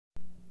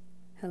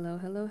Hello,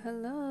 hello,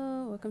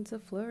 hello. Welcome to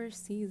Flourish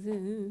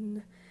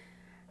Season.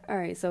 All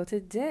right, so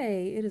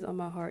today it is on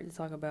my heart to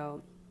talk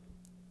about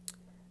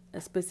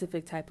a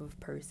specific type of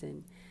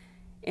person.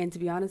 And to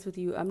be honest with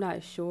you, I'm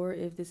not sure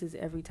if this is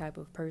every type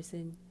of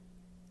person,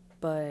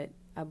 but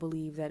I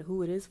believe that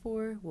who it is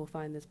for will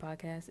find this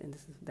podcast, and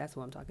that's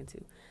who I'm talking to.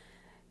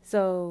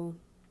 So,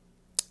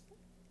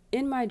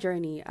 in my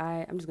journey,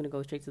 I'm just going to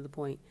go straight to the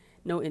point.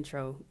 No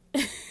intro.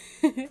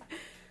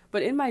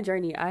 But in my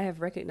journey, I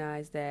have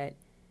recognized that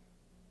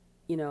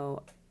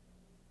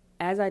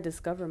as I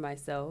discover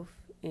myself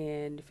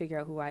and figure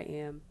out who I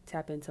am,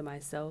 tap into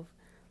myself,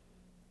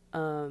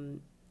 you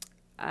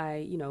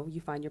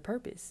find your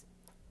purpose.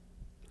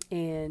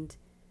 And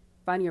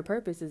finding your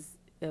purpose is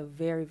a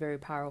very, very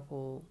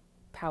powerful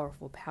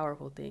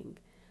thing.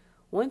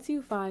 Once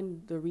you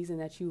find the reason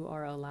that you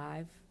are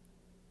alive,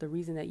 the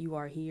reason that you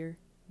are here,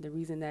 the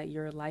reason that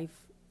your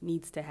life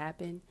needs to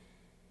happen,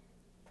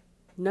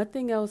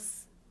 nothing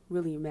else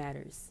really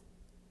matters.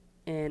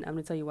 And I'm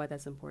going to tell you why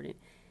that's important.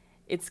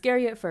 It's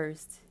scary at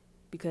first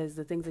because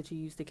the things that you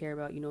used to care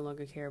about, you no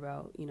longer care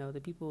about.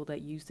 The people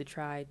that you used to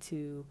try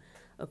to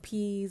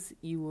appease,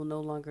 you will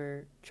no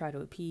longer try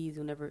to appease.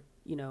 You'll never,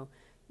 you're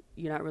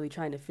not really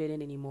trying to fit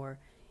in anymore.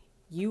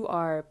 You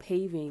are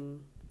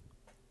paving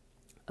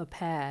a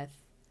path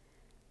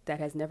that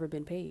has never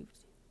been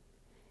paved.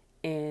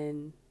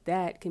 And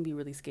that can be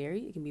really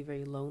scary. It can be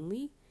very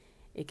lonely.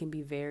 It can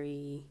be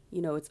very,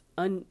 it's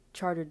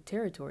uncharted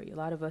territory. A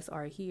lot of us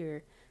are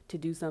here to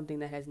do something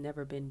that has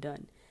never been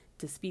done,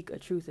 to speak a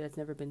truth that has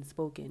never been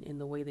spoken in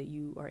the way that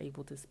you are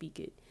able to speak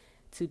it,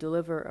 to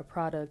deliver a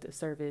product, a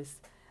service,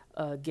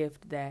 a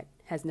gift that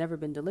has never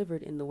been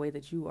delivered in the way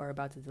that you are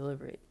about to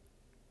deliver it.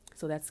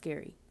 So that's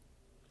scary.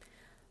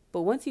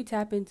 But once you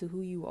tap into who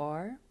you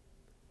are,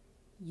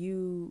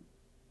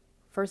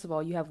 first of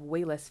all, you have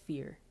way less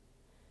fear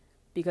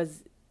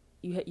because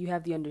you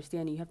have the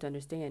understanding. You have to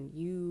understand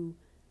you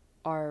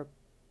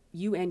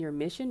and your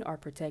mission are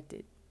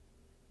protected.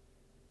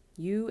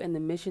 You and the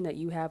mission that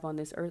you have on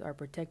this earth are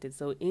protected.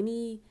 So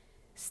any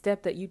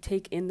step that you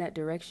take in that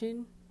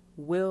direction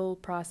will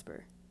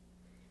prosper.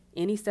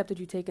 Any step that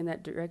you take in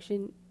that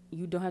direction,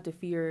 you don't have to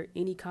fear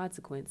any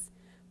consequence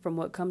from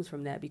what comes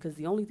from that, because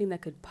the only thing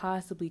that could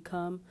possibly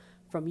come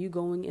from you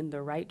going in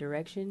the right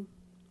direction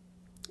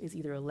is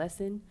either a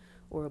lesson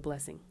or a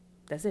blessing.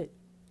 That's it.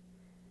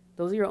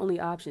 Those are your only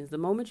options. The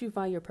moment you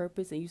find your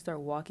purpose and you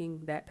start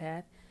walking that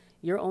path,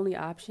 your only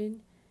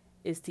option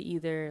is to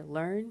either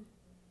learn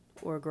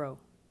or grow,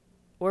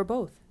 or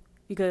both,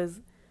 because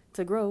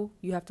to grow,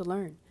 you have to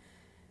learn.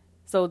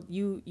 So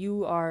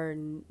you are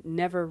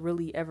never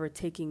really ever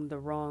taking the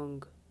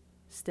wrong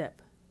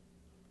step.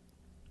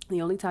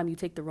 The only time you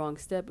take the wrong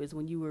step is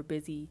when you were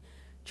busy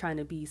trying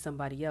to be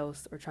somebody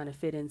else or trying to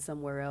fit in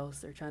somewhere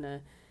else or trying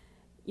to,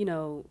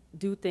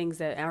 do things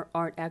that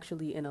aren't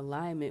actually in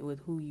alignment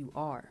with who you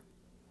are.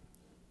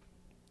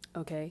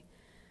 Okay?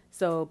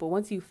 So, but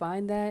once you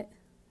find that,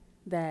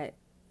 and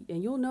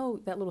you'll know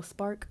that little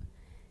spark,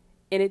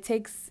 and it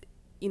takes,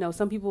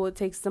 some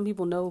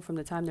people know from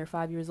the time they're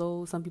 5 years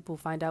old. Some people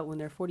find out when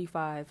they're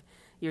 45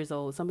 years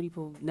old. Some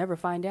people never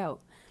find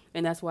out.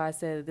 And that's why I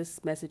said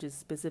this message is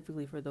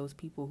specifically for those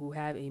people who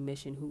have a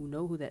mission, who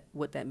know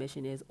what that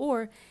mission is.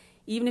 Or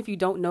even if you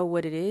don't know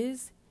what it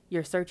is,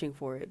 you're searching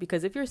for it.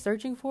 Because if you're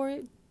searching for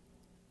it,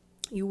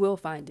 you will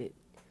find it.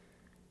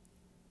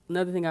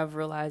 Another thing I've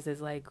realized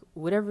is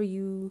whatever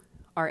you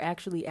are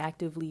actually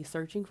actively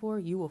searching for,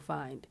 you will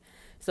find.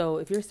 So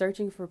if you're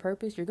searching for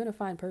purpose, you're going to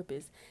find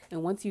purpose.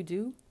 And once you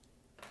do,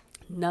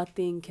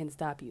 nothing can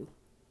stop you.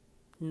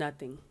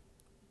 Nothing.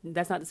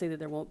 That's not to say that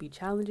there won't be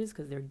challenges,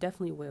 because there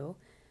definitely will.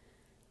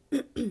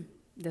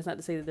 That's not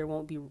to say that there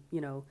won't be,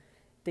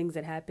 things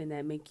that happen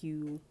that make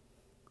you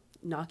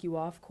knock you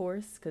off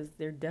course, because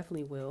there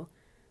definitely will.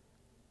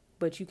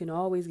 But you can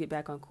always get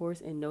back on course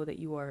and know that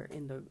you are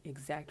in the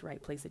exact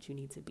right place that you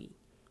need to be.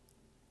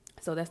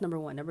 So that's number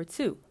one. Number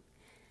two,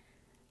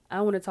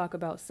 I want to talk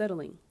about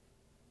settling.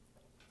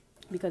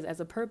 Because as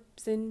a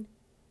person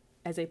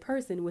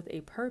with a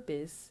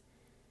purpose,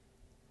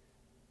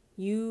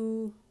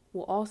 you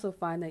will also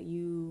find that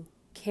you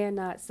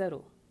cannot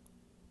settle.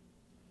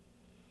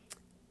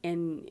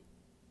 And,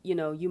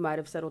 you might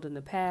have settled in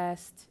the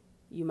past.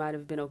 You might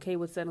have been okay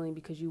with settling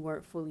because you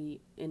weren't fully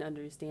in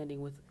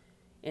understanding with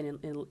and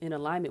in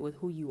alignment with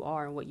who you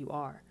are and what you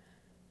are.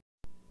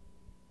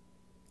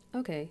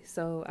 Okay,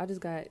 so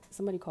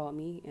somebody called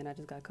me and I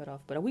just got cut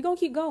off. But we going to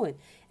keep going.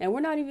 And we're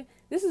not even,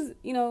 this is,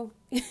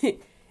 this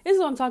is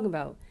what I'm talking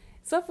about.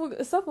 Stuff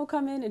will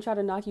come in and try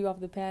to knock you off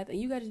the path, and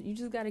you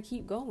just got to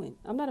keep going.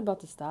 I'm not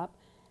about to stop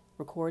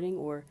recording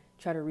or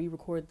try to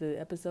re-record the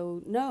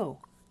episode. No.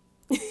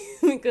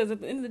 Because at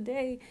the end of the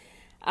day,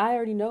 I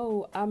already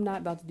know I'm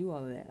not about to do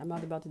all of that. I'm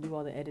not about to do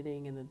all the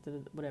editing and the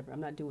whatever.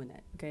 I'm not doing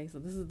that. Okay, so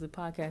this is the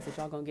podcast that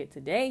y'all gonna get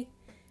today.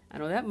 I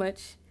know that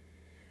much.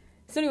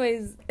 So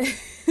anyways,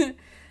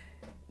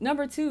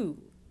 number two,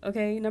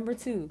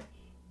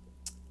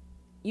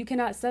 you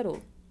cannot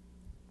settle.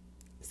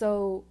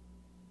 So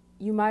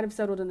you might have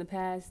settled in the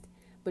past,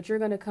 but you're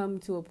going to come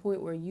to a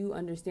point where you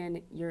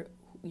understand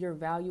your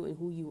value and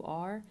who you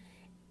are.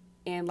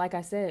 And like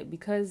I said,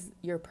 because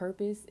your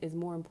purpose is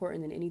more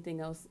important than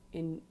anything else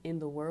in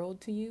the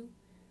world to you,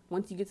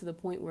 once you get to the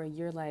point where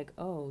you're like,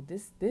 oh,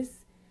 this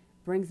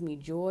brings me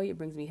joy, it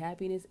brings me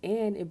happiness,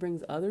 and it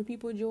brings other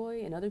people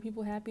joy and other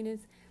people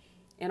happiness.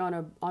 And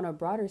on a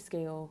broader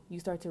scale, you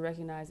start to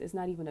recognize it's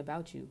not even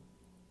about you.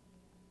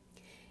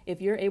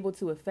 If you're able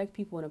to affect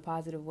people in a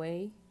positive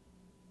way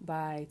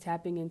by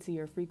tapping into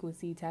your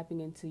frequency,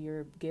 tapping into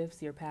your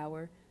gifts, your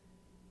power,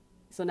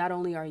 so not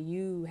only are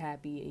you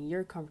happy and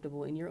you're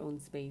comfortable in your own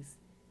space,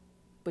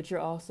 but you're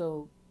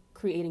also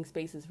creating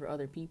spaces for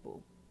other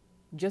people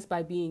just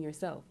by being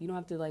yourself. You don't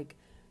have to like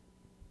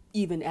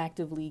even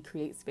actively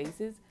create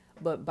spaces,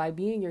 but by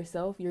being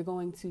yourself, you're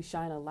going to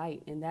shine a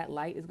light, and that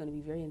light is going to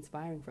be very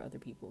inspiring for other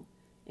people.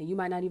 And you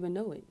might not even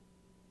know it,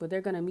 but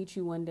they're going to meet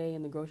you one day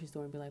in the grocery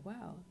store and be like,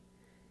 wow,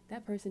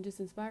 that person just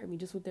inspired me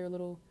just with their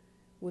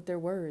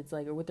words,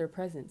 like, or with their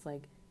presence.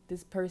 Like,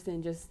 this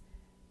person just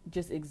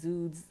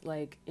exudes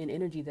like an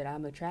energy that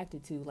I'm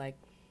attracted to. Like,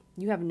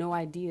 you have no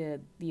idea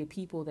the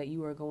people that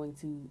you are going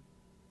to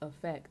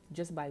affect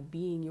just by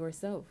being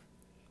yourself.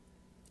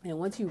 And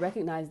once you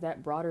recognize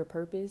that broader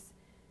purpose,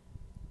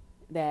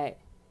 that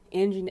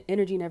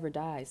energy never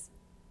dies.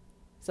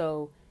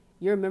 So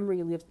your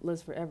memory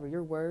lives forever.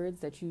 Your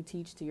words that you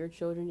teach to your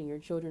children, and your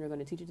children are going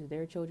to teach it to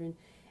their children,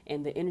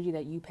 and the energy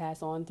that you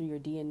pass on through your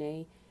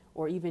DNA,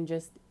 or even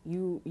just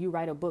you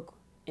write a book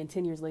and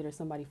 10 years later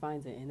somebody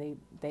finds it and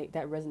they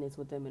that resonates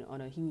with them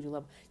on a huge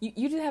level.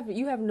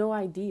 You have no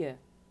idea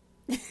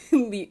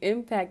the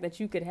impact that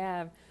you could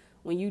have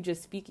when you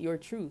just speak your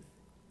truth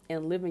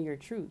and live in your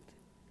truth.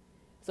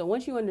 So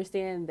once you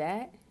understand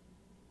that,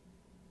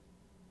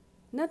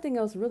 nothing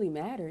else really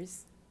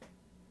matters.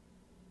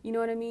 You know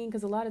what I mean?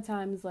 Because a lot of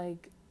times,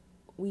 like,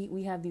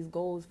 we have these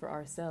goals for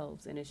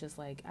ourselves, and it's just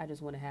like, I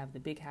just want to have the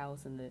big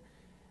house and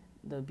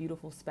the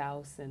beautiful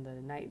spouse and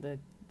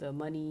the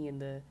money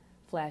and the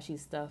flashy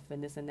stuff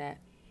and this and that.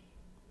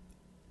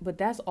 But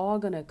that's all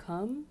gonna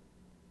come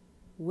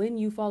when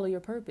you follow your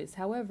purpose.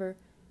 However,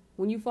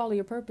 when you follow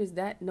your purpose,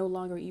 that no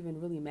longer even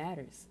really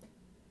matters,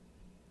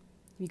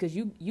 because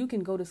you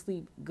can go to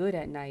sleep good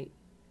at night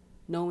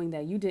knowing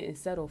that you didn't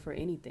settle for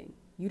anything.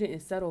 You didn't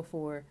settle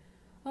for,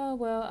 oh,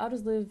 well, I'll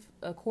just live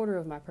a quarter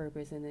of my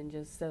purpose and then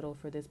just settle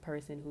for this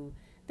person who,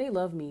 they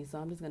love me, so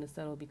I'm just going to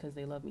settle because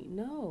they love me.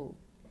 No.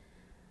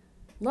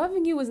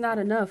 Loving you is not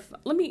enough.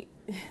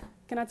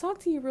 Can I talk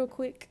to you real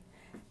quick?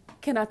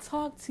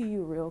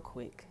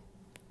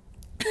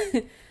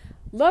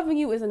 Loving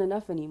you isn't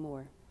enough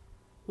anymore.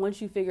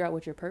 Once you figure out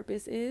what your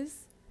purpose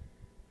is,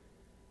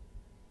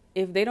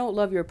 if they don't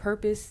love your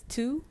purpose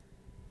too,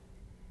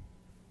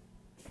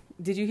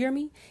 did you hear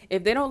me?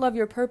 If they don't love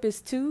your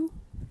purpose too,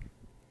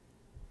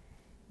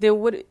 then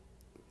what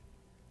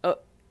are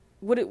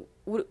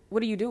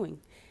you doing?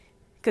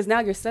 Because now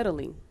you're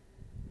settling.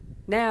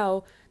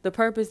 Now the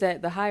purpose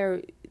that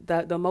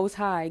the Most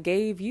High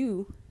gave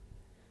you,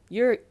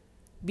 you're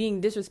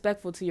being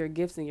disrespectful to your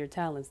gifts and your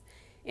talents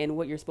and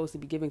what you're supposed to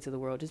be giving to the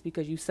world, just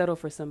because you settle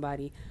for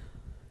somebody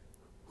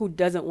who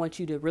doesn't want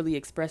you to really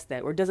express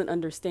that, or doesn't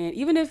understand.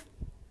 Even if,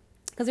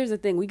 because here's the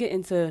thing, we get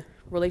into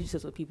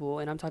relationships with people,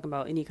 and I'm talking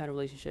about any kind of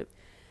relationship,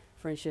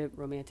 friendship,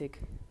 romantic,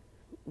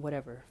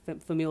 whatever,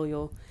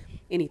 familial,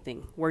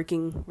 anything,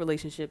 working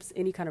relationships,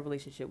 any kind of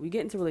relationship. We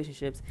get into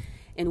relationships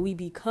and we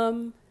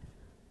become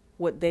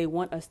what they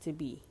want us to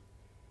be,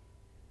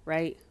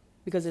 right?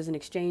 Because there's an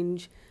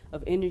exchange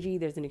of energy,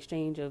 there's an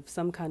exchange of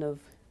some kind of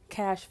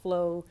cash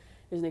flow,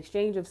 there's an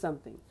exchange of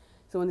something.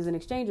 So when there's an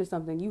exchange of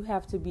something, you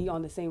have to be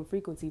on the same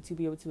frequency to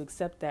be able to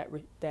accept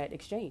that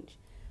exchange.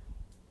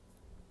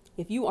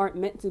 If you aren't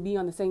meant to be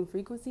on the same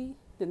frequency,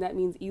 then that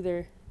means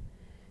either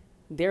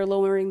they're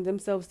lowering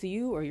themselves to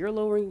you or you're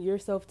lowering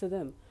yourself to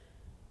them.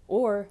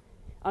 Or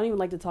I don't even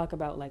like to talk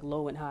about like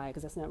low and high,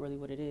 because that's not really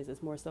what it is.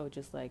 It's more so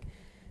just like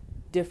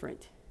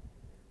different.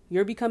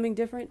 You're becoming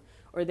different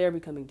or they're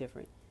becoming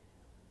different,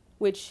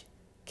 which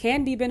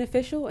can be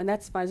beneficial, and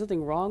that's fine. There's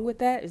nothing wrong with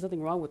that. There's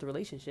nothing wrong with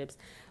relationships,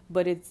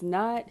 but it's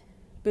not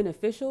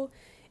beneficial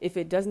if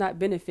it does not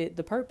benefit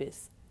the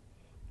purpose.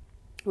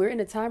 We're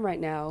in a time right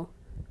now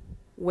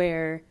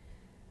where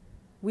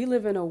we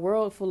live in a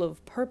world full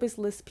of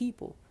purposeless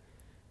people.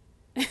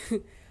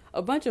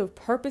 A bunch of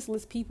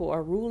purposeless people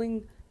are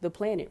ruling the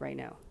planet right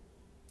now.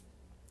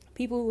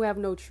 People who have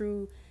no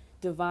true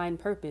divine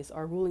purpose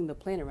are ruling the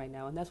planet right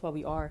now, and that's why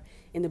we are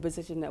in the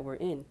position that we're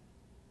in.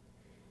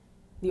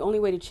 The only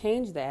way to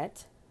change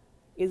that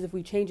is if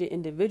we change it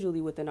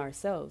individually within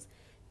ourselves.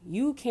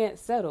 You can't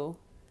settle,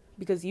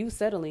 because you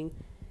settling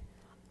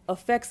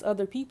affects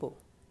other people.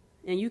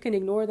 And you can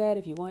ignore that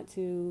if you want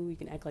to. You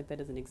can act like that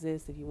doesn't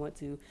exist if you want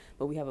to.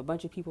 But we have a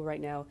bunch of people right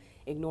now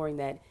ignoring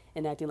that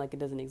and acting like it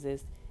doesn't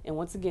exist. And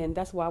once again,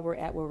 that's why we're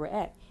at where we're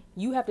at.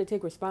 You have to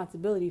take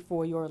responsibility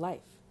for your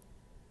life.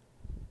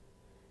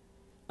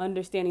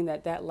 Understanding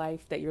that that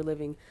life that you're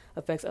living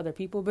affects other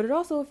people, but it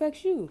also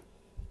affects you.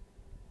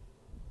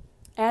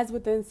 As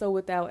within, so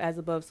without, as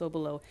above, so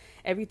below.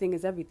 Everything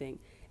is everything.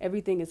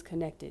 Everything is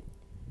connected.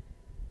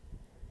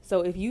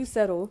 So if you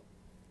settle,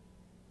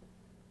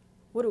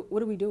 what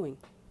are we doing?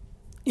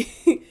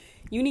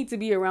 You need to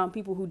be around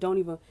people who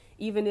don't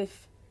even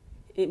if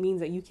it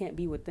means that you can't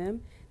be with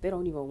them, they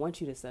don't even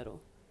want you to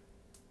settle.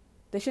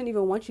 They shouldn't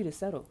even want you to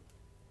settle.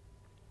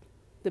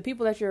 The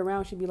people that you're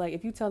around should be like,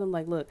 if you tell them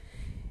like, look,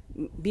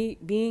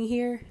 being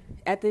here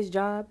at this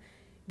job,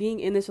 being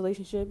in this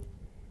relationship,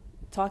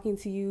 talking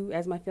to you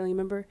as my family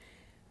member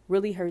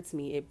really hurts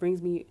me. It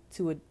brings me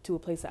to a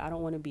place that I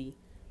don't want to be.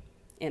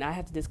 And I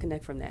have to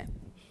disconnect from that.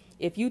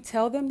 If you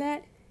tell them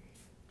that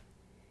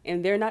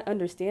and they're not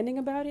understanding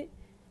about it,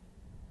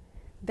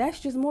 that's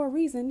just more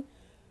reason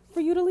for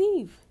you to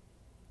leave.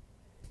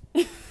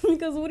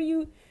 Because what do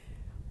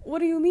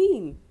you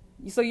mean?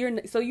 So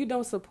you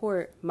don't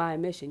support my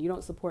mission. You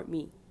don't support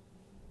me.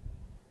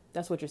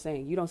 That's what you're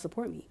saying. You don't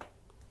support me.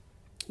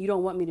 You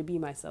don't want me to be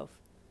myself.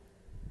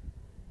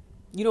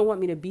 You don't want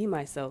me to be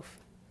myself.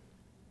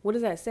 What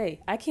does that say?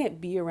 I can't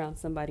be around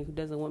somebody who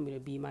doesn't want me to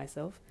be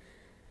myself.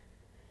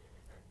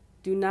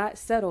 Do not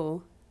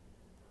settle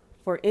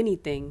for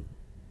anything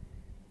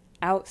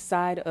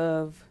outside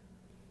of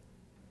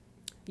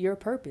your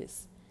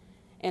purpose.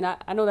 And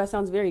I know that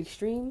sounds very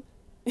extreme.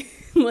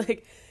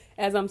 Like,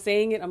 as I'm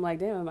saying it, I'm like,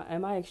 damn,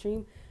 am I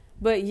extreme?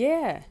 But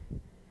yeah,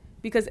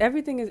 because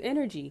everything is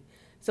energy.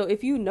 So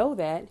if you know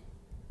that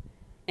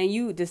and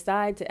you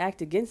decide to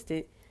act against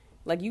it,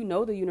 like, you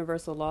know the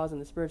universal laws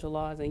and the spiritual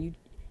laws, and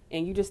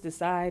you just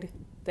decide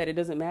that it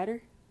doesn't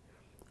matter.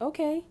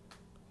 Okay.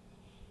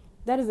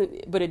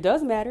 But it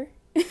does matter.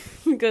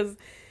 Because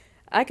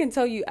I can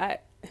tell you,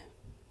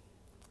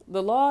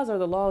 the laws are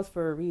the laws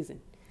for a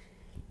reason.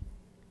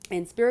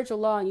 And spiritual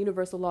law and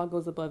universal law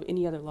goes above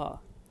any other law.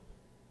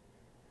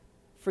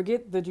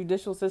 Forget the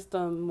judicial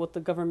system, what the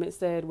government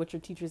said, what your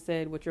teacher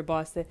said, what your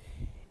boss said.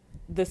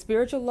 The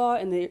spiritual law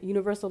and the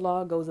universal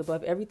law goes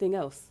above everything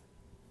else.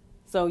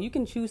 So you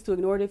can choose to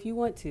ignore it if you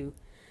want to.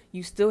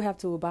 You still have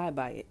to abide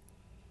by it.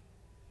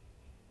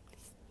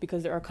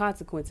 Because there are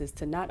consequences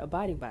to not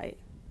abiding by it.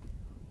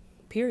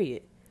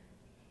 Period.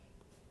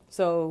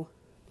 So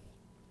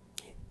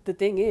the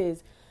thing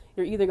is,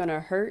 you're either going to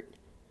hurt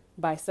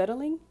by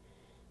settling,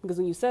 because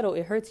when you settle,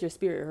 it hurts your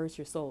spirit, it hurts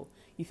your soul.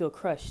 You feel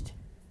crushed.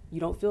 You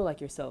don't feel like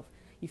yourself.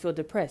 You feel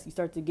depressed. You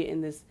start to get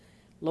in this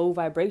low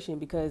vibration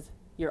because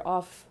you're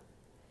off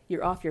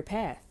your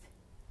path.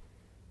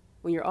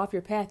 When you're off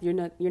your path, you're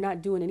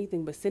not doing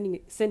anything but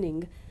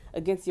sinning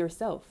against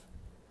yourself.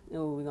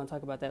 Oh, we're going to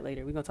talk about that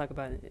later. We're going to talk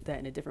about that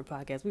in a different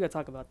podcast. We're going to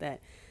talk about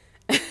that.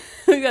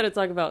 We got to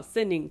talk about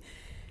sinning,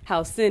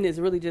 how sin is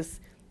really just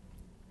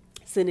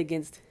sin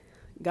against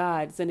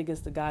God, sin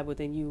against the God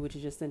within you, which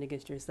is just sin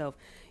against yourself.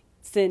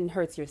 Sin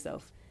hurts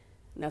yourself.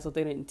 And that's what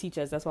they didn't teach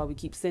us. That's why we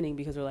keep sinning,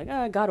 because we're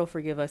like, God will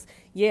forgive us.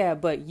 Yeah,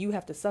 but you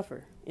have to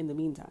suffer in the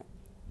meantime.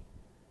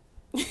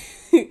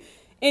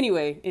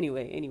 Anyway.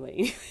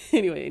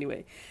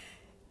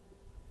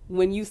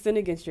 When you sin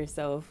against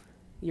yourself,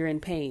 you're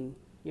in pain.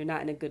 You're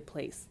not in a good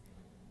place.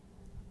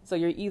 So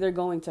you're either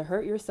going to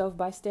hurt yourself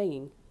by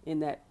staying in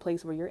that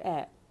place where you're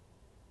at.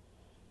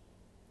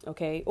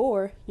 Okay?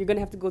 Or you're going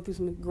to have to go through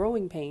some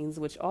growing pains,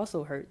 which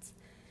also hurts,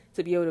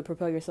 to be able to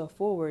propel yourself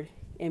forward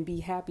and be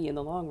happy in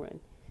the long run.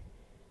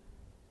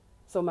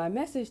 So my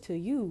message to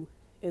you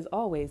is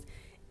always,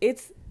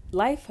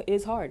 life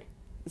is hard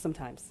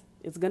sometimes.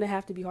 It's going to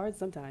have to be hard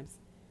sometimes.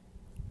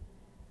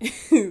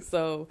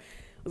 So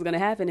what's going to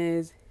happen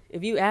is,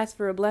 if you ask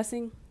for a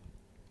blessing,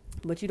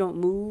 but you don't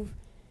move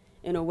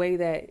in a way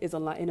that is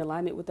in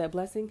alignment with that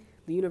blessing,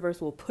 the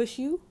universe will push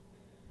you.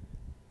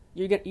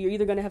 You're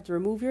either going to have to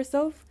remove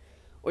yourself,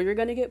 or you're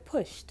going to get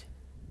pushed.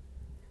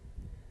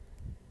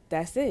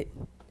 That's it.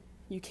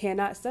 You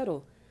cannot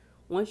settle.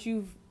 Once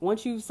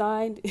you've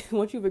signed,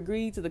 once you've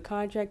agreed to the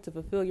contract to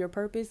fulfill your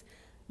purpose,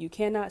 you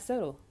cannot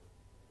settle.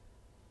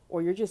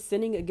 Or you're just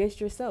sinning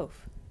against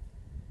yourself.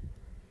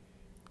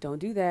 Don't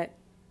do that.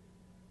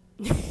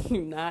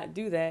 Do not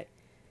do that.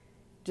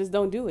 Just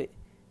don't do it.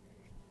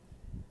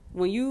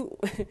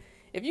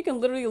 If you can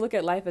literally look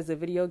at life as a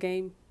video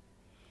game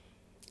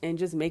and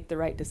just make the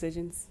right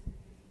decisions,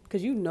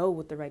 because you know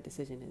what the right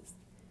decision is.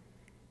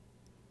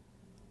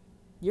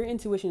 Your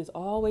intuition is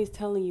always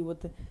telling you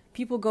what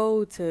people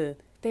go to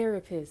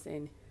therapists,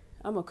 and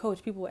I'm a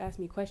coach. People ask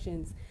me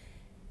questions.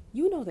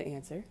 You know the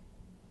answer.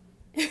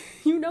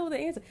 You know the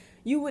answer.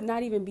 You would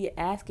not even be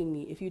asking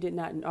me if you did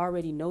not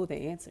already know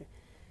the answer.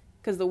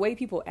 Because the way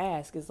people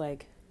ask is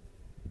like,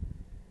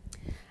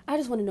 I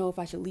just want to know if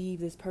I should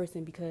leave this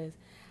person because,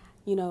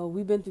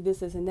 we've been through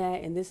this and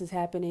that, and this is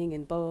happening,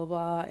 and blah, blah,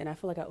 blah. And I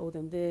feel like I owe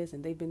them this,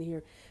 and they've been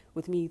here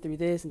with me through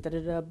this, and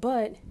da-da-da.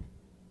 But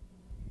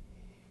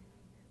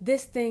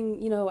this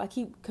thing, I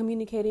keep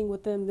communicating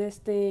with them this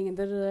thing, and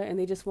da-da-da, and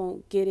they just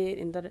won't get it,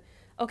 and da-da.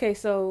 Okay,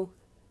 so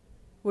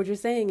what you're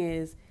saying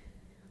is,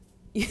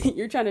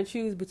 you're trying to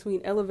choose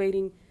between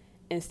elevating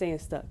and staying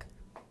stuck.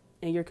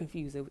 And you're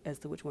confused as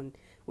to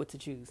what to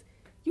choose.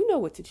 You know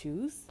what to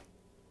choose.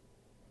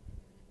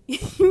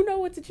 You know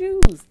what to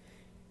choose.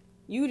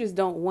 You just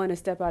don't want to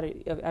step out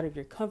of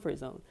your comfort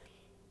zone.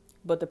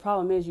 But the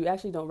problem is you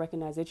actually don't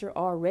recognize that you're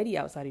already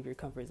outside of your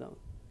comfort zone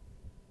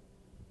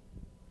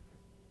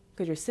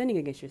because you're sinning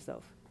against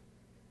yourself.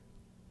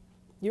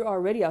 You're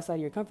already outside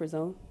of your comfort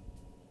zone.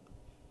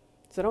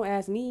 So don't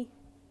ask me.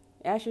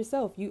 Ask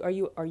yourself, are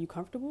you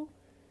comfortable?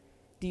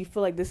 Do you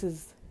feel like this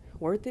is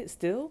worth it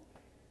still?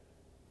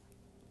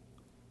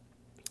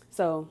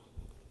 So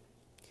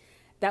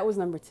that was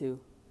number 2.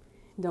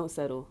 Don't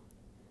settle.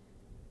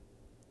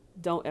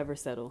 Don't ever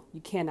settle.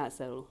 You cannot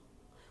settle.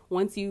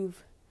 Once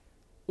you've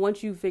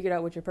figured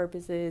out what your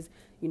purpose is,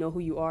 you know who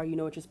you are, you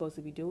know what you're supposed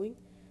to be doing,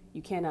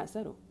 you cannot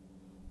settle.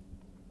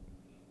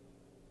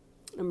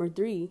 Number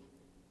 3,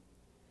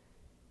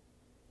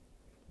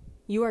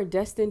 you are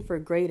destined for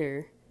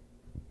greater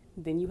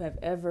than you have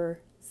ever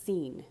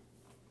seen.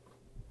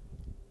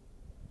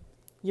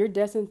 You're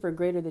destined for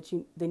greater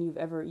than you've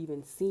ever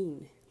even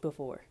seen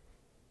before.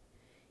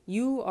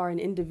 You are an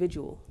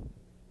individual.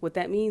 What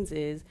that means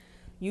is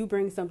you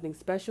bring something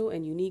special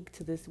and unique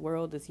to this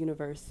world, this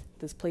universe,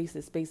 this place,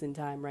 this space and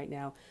time right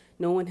now.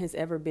 No one has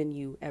ever been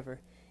you,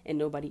 ever. And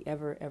nobody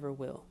ever, ever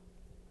will.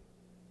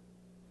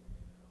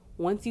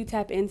 Once you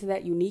tap into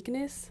that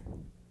uniqueness,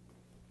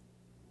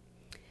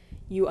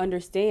 you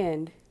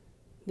understand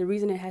the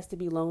reason it has to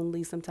be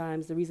lonely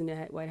sometimes, the reason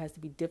why it has to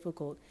be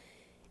difficult,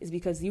 is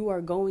because you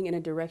are going in a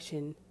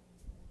direction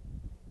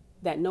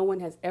that no one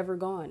has ever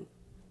gone,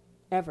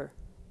 ever.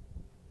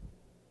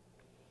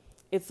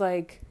 It's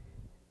like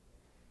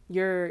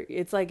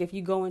if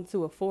you go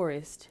into a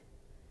forest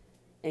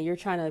and you're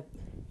trying to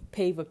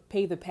pave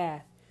the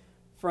path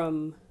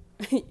from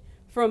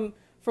from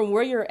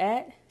where you're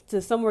at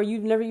to somewhere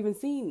you've never even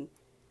seen.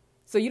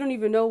 So you don't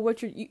even know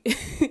what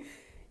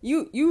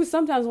you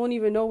sometimes won't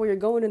even know where you're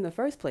going in the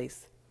first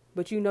place.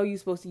 But you know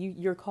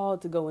you're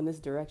called to go in this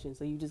direction,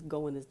 so you just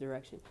go in this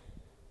direction.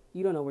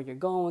 You don't know where you're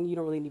going. You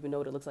don't really even know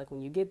what it looks like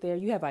when you get there.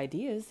 You have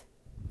ideas.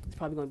 It's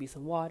probably going to be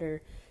some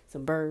water,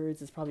 some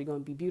birds. It's probably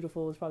going to be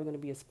beautiful. It's probably going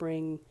to be a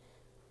spring,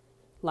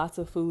 lots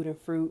of food and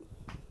fruit.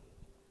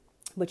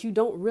 But you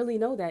don't really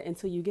know that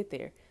until you get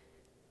there.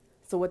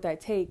 So what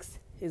that takes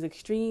is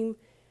extreme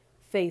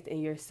faith in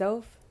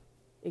yourself,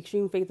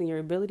 extreme faith in your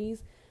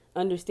abilities,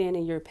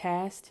 understanding your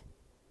past,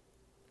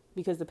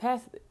 because the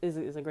past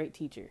is a great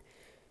teacher.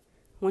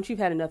 Once you've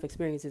had enough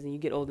experiences and you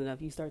get old enough,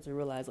 you start to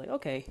realize, like,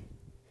 okay,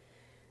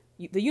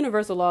 the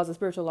universal laws, the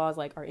spiritual laws,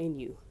 like, are in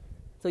you.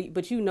 So,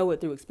 but you know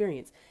it through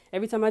experience.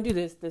 Every time I do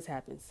this, this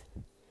happens.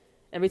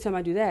 Every time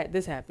I do that,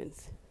 this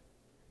happens.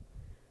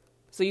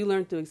 So you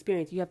learn through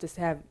experience. You have to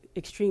have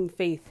extreme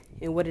faith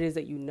in what it is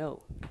that you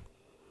know.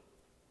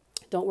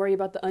 Don't worry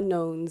about the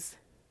unknowns.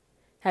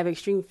 Have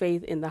extreme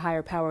faith in the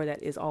higher power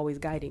that is always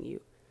guiding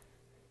you.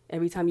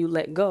 Every time you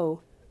let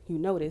go, you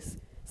notice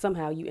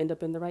somehow you end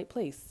up in the right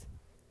place.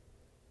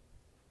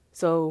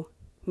 So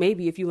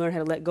maybe if you learn how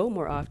to let go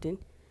more often,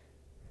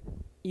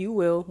 you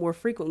will more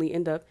frequently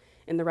end up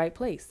in the right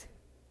place.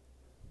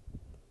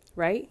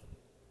 Right?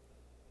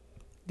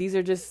 These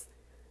are just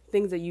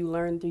things that you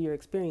learn through your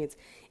experience,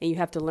 and you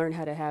have to learn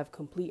how to have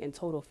complete and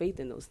total faith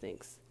in those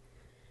things.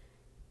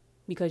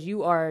 Because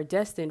you are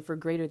destined for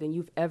greater than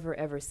you've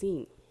ever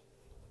seen.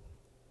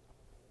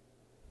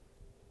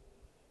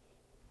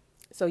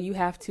 So you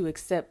have to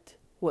accept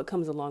what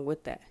comes along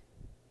with that.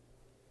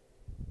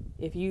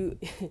 If you,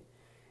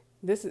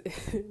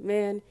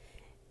 man,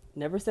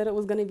 never said it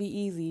was going to be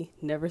easy.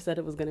 Never said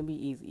it was going to be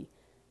easy.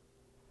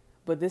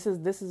 But this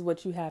is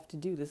what you have to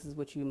do. This is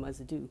what you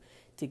must do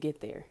to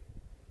get there.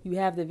 You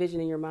have the vision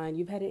in your mind.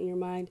 You've had it in your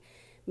mind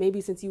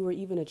maybe since you were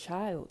even a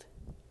child.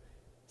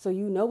 So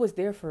you know it's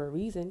there for a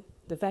reason.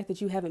 The fact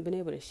that you haven't been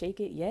able to shake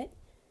it yet,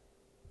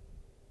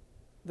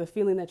 the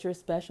feeling that you're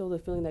special, the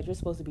feeling that you're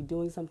supposed to be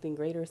doing something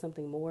greater,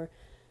 something more,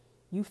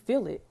 you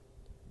feel it.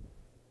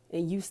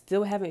 And you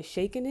still haven't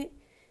shaken it.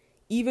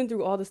 Even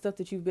through all the stuff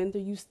that you've been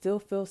through, you still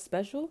feel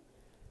special.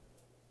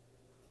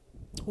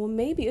 Well,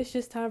 maybe it's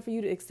just time for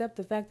you to accept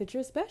the fact that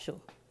you're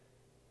special.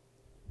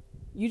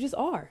 You just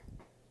are.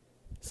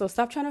 So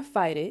stop trying to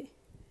fight it.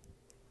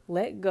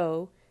 Let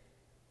go.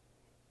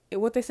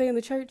 And what they say in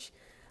the church,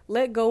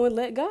 let go and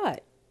let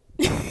God.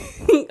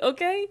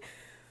 Okay?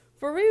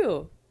 For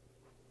real.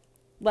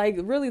 Like,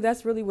 really,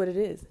 that's really what it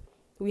is.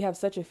 We have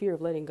such a fear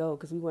of letting go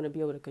because we want to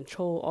be able to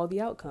control all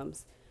the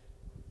outcomes.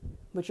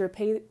 But you're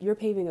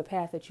paving a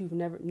path that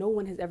no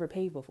one has ever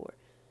paved before.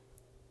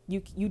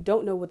 You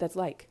don't know what that's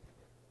like.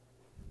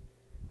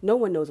 No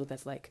one knows what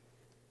that's like.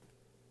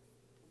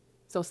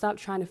 So stop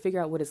trying to figure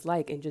out what it's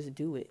like and just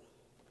do it.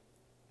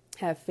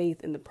 Have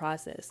faith in the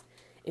process.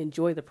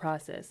 Enjoy the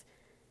process.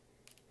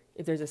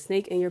 If there's a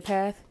snake in your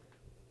path,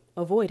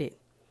 avoid it.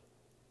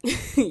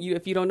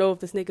 If you don't know if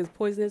the snake is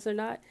poisonous or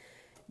not,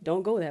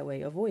 don't go that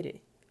way. Avoid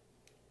it.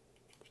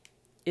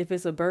 If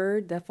it's a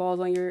bird that falls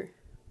on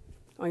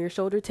your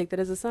shoulder, take that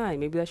as a sign.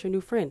 Maybe that's your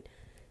new friend.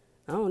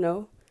 I don't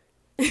know.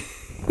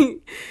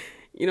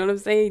 You know what I'm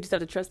saying? You just have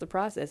to trust the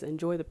process.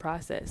 Enjoy the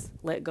process.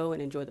 Let go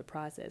and enjoy the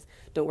process.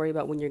 Don't worry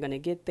about when you're going to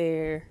get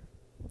there.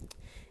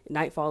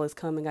 Nightfall is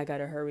coming. I got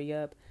to hurry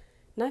up.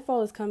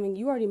 Nightfall is coming.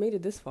 You already made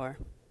it this far.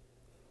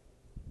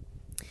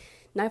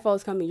 Nightfall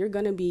is coming.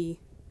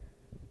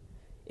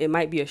 It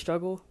might be a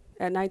struggle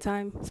at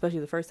nighttime, especially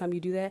the first time you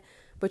do that,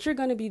 but you're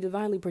going to be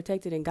divinely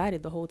protected and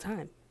guided the whole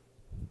time.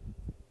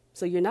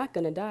 So you're not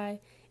going to die.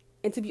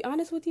 And to be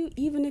honest with you,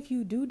 even if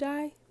you do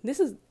die, this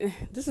is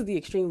the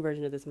extreme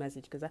version of this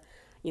message, because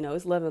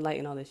it's love and light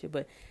and all this shit,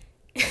 but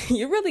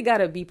you really got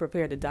to be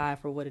prepared to die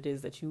for what it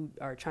is that you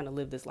are trying to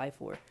live this life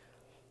for.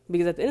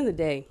 Because at the end of the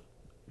day,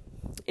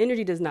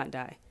 energy does not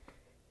die.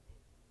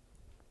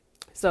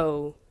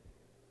 So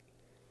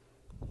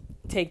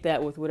take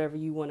that with whatever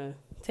you want to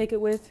take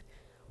it with,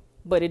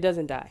 but it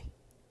doesn't die.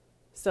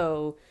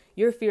 So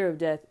your fear of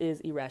death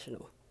is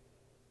irrational.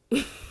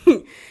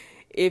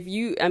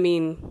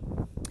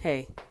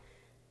 Hey,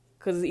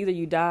 because either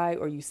you die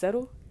or you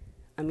settle.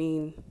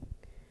 I'd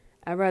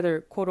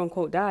rather quote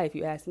unquote die, if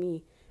you ask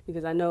me,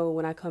 because I know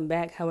when I come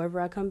back,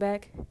 however I come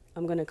back,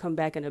 I'm going to come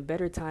back in a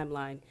better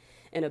timeline,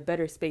 in a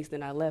better space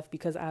than I left,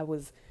 because I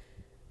was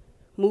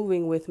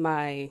moving with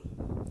my,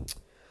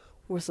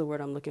 what's the word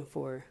I'm looking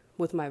for?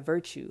 With my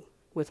virtue,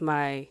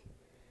 I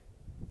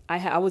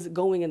was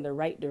going in the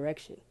right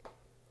direction.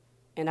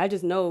 And I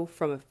just know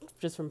from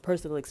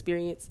personal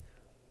experience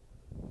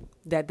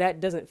that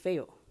doesn't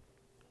fail.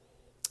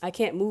 I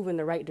can't move in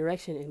the right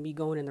direction and be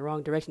going in the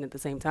wrong direction at the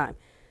same time.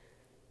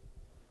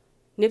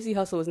 Nipsey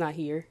Hussle is not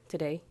here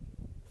today,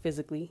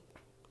 physically.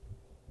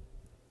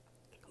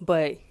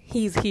 But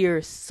he's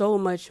here so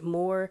much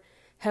more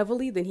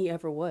heavily than he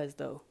ever was,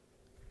 though.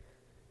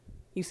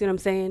 You see what I'm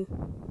saying?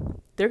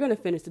 They're going to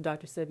finish the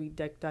Dr. Sebi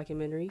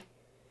documentary.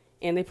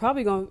 And it's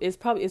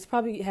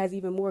probably has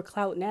even more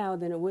clout now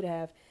than it would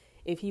have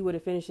if he would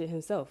have finished it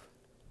himself.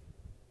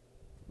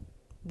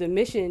 The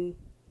mission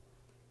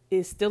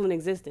is still in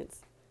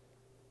existence.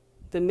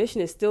 The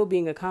mission is still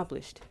being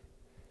accomplished.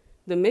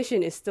 The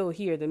mission is still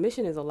here. The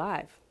mission is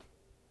alive.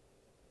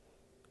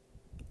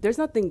 There's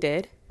nothing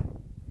dead.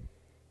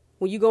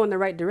 When you go in the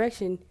right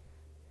direction,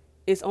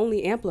 it's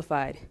only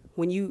amplified.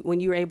 When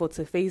you're able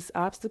to face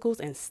obstacles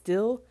and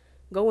still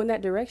go in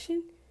that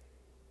direction,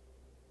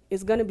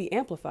 it's going to be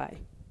amplified.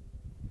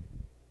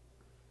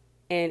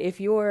 And if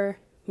your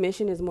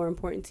mission is more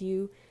important to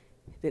you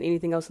than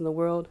anything else in the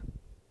world,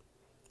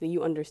 then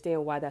you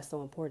understand why that's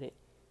so important.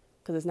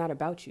 Because it's not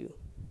about you.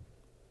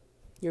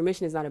 Your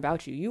mission is not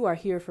about you. You are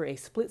here for a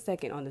split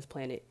second on this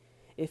planet.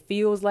 It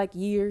feels like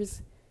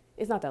years.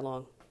 It's not that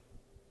long.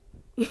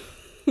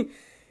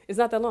 It's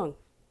not that long.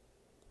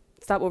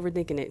 Stop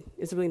overthinking it.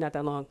 It's really not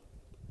that long.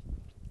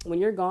 When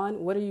you're gone,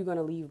 what are you going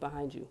to leave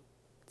behind you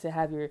to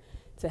have your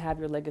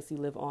legacy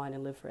live on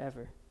and live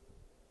forever?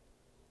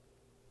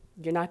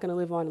 You're not going to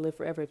live on and live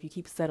forever if you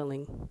keep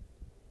settling.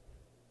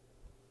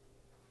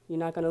 You're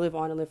not going to live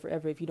on and live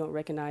forever if you don't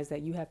recognize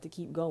that you have to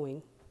keep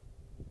going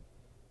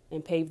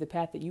and pave the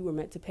path that you were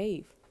meant to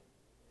pave.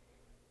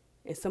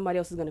 And somebody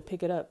else is going to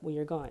pick it up when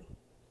you're gone.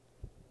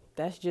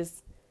 That's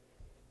just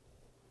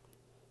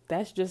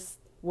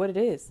what it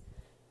is.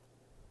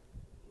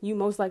 You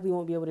most likely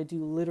won't be able to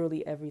do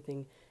literally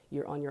everything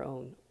you're on your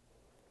own.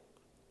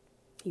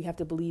 You have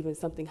to believe in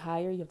something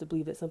higher. You have to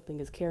believe that something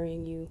is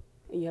carrying you,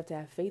 and you have to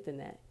have faith in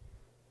that.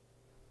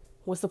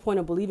 What's the point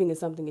of believing in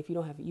something if you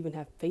don't even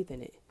have faith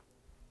in it?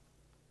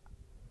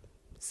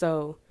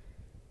 So,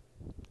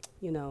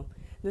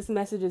 this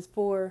message is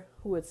for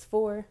who it's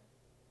for.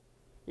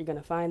 You're going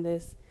to find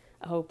this.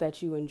 I hope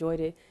that you enjoyed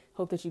it.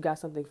 Hope that you got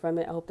something from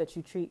it. I hope that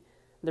you treat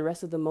the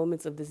rest of the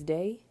moments of this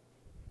day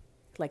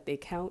like they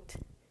count,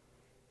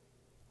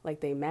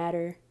 like they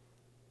matter,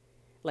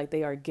 like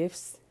they are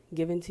gifts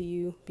given to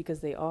you, because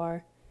they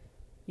are.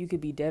 You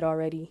could be dead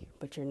already,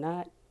 but you're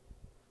not.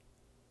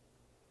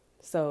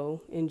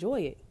 So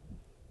enjoy it.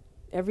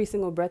 Every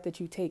single breath that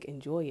you take,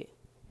 enjoy it.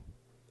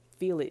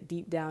 Feel it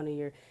deep down in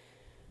your...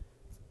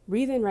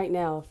 Breathe in right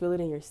now. Feel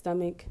it in your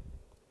stomach.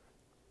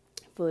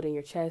 Feel it in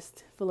your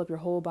chest. Fill up your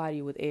whole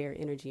body with air,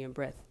 energy, and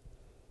breath.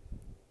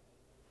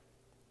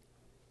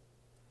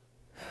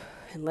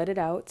 And let it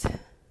out.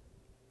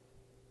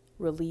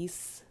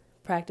 Release.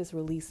 Practice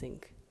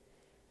releasing.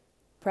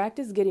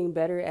 Practice getting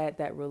better at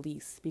that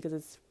release,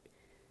 because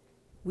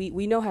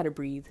we know how to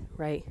breathe,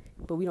 right?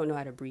 But we don't know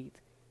how to breathe.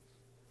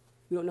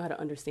 We don't know how to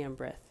understand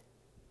breath.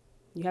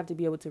 You have to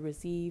be able to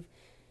receive,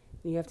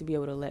 and you have to be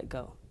able to let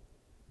go.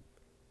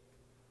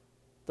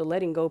 The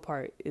letting go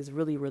part is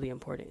really, really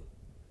important.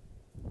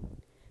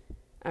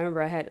 I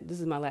remember this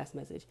is my last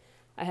message.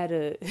 I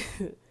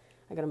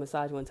got a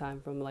massage one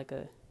time from like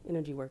a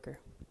energy worker.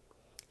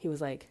 He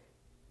was like,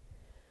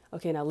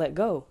 okay, now let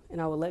go.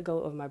 And I would let go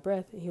of my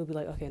breath, and he would be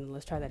like, okay, now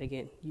let's try that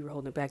again. You were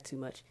holding it back too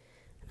much.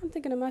 And I'm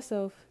thinking to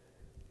myself,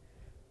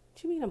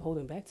 what do you mean I'm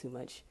holding back too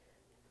much?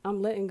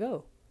 I'm letting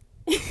go.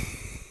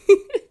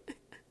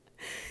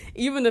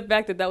 Even the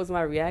fact that was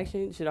my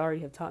reaction should already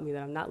have taught me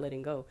that I'm not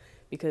letting go,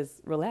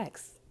 because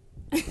relax.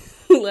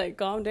 Like,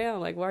 calm down.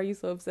 Like, why are you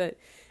so upset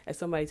at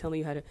somebody telling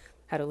you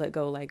how to let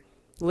go? Like,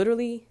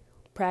 literally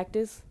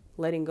practice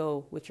letting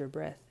go with your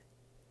breath.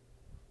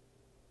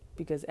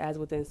 Because as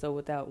within, so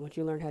without. Once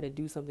you learn how to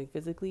do something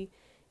physically,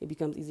 it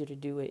becomes easier to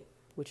do it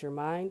with your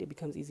mind. It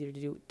becomes easier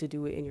to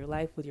do it in your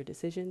life with your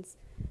decisions.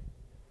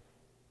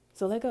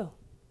 So let go.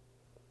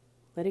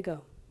 Let it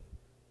go.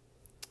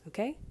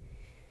 Okay?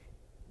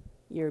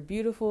 You're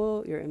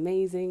beautiful. You're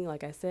amazing.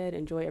 Like I said,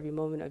 enjoy every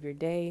moment of your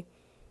day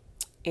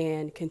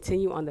and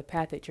continue on the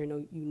path that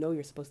you know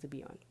you're supposed to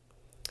be on.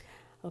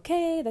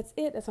 Okay, that's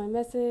it. That's my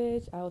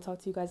message. I will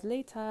talk to you guys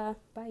later.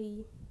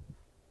 Bye.